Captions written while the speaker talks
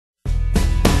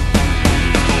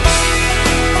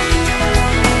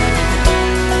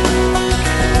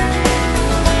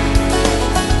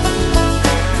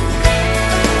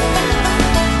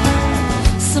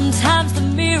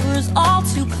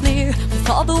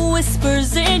all the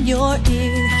whispers in your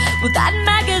ear. With that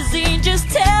magazine just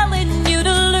telling you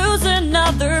to lose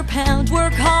another pound.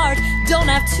 Work hard, don't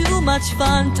have too much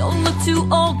fun. Don't look too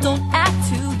old, don't act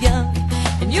too young.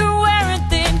 And you're wearing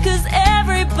thin cause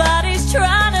everybody's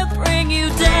trying to bring you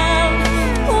down.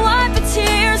 Wipe the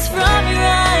tears from your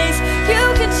eyes, you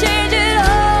can change it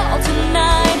all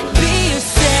tonight. Be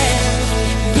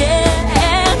yourself, yeah,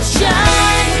 and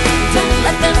shine. Don't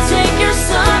let them take your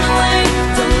sun away.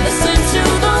 Don't listen to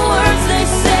the words they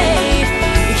say.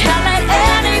 You can't let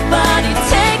anybody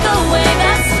take away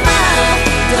that smile.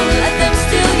 Don't let them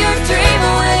steal your dream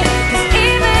away. Cause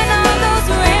even on those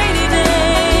rainy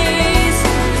days,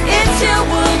 it's your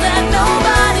world that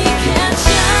nobody can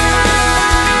shine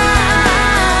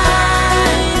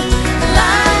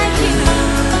like you.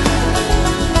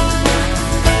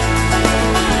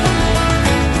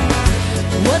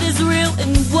 What is real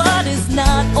and what is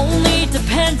not only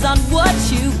depends on what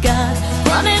you got.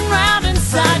 Running round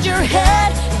inside your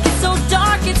head, it gets so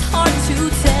dark it's hard to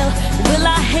tell. Will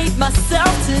I hate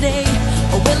myself today,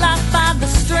 or will I find the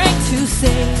strength to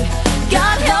say,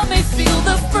 God help me feel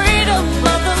the freedom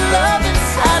of the love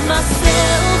inside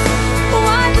myself.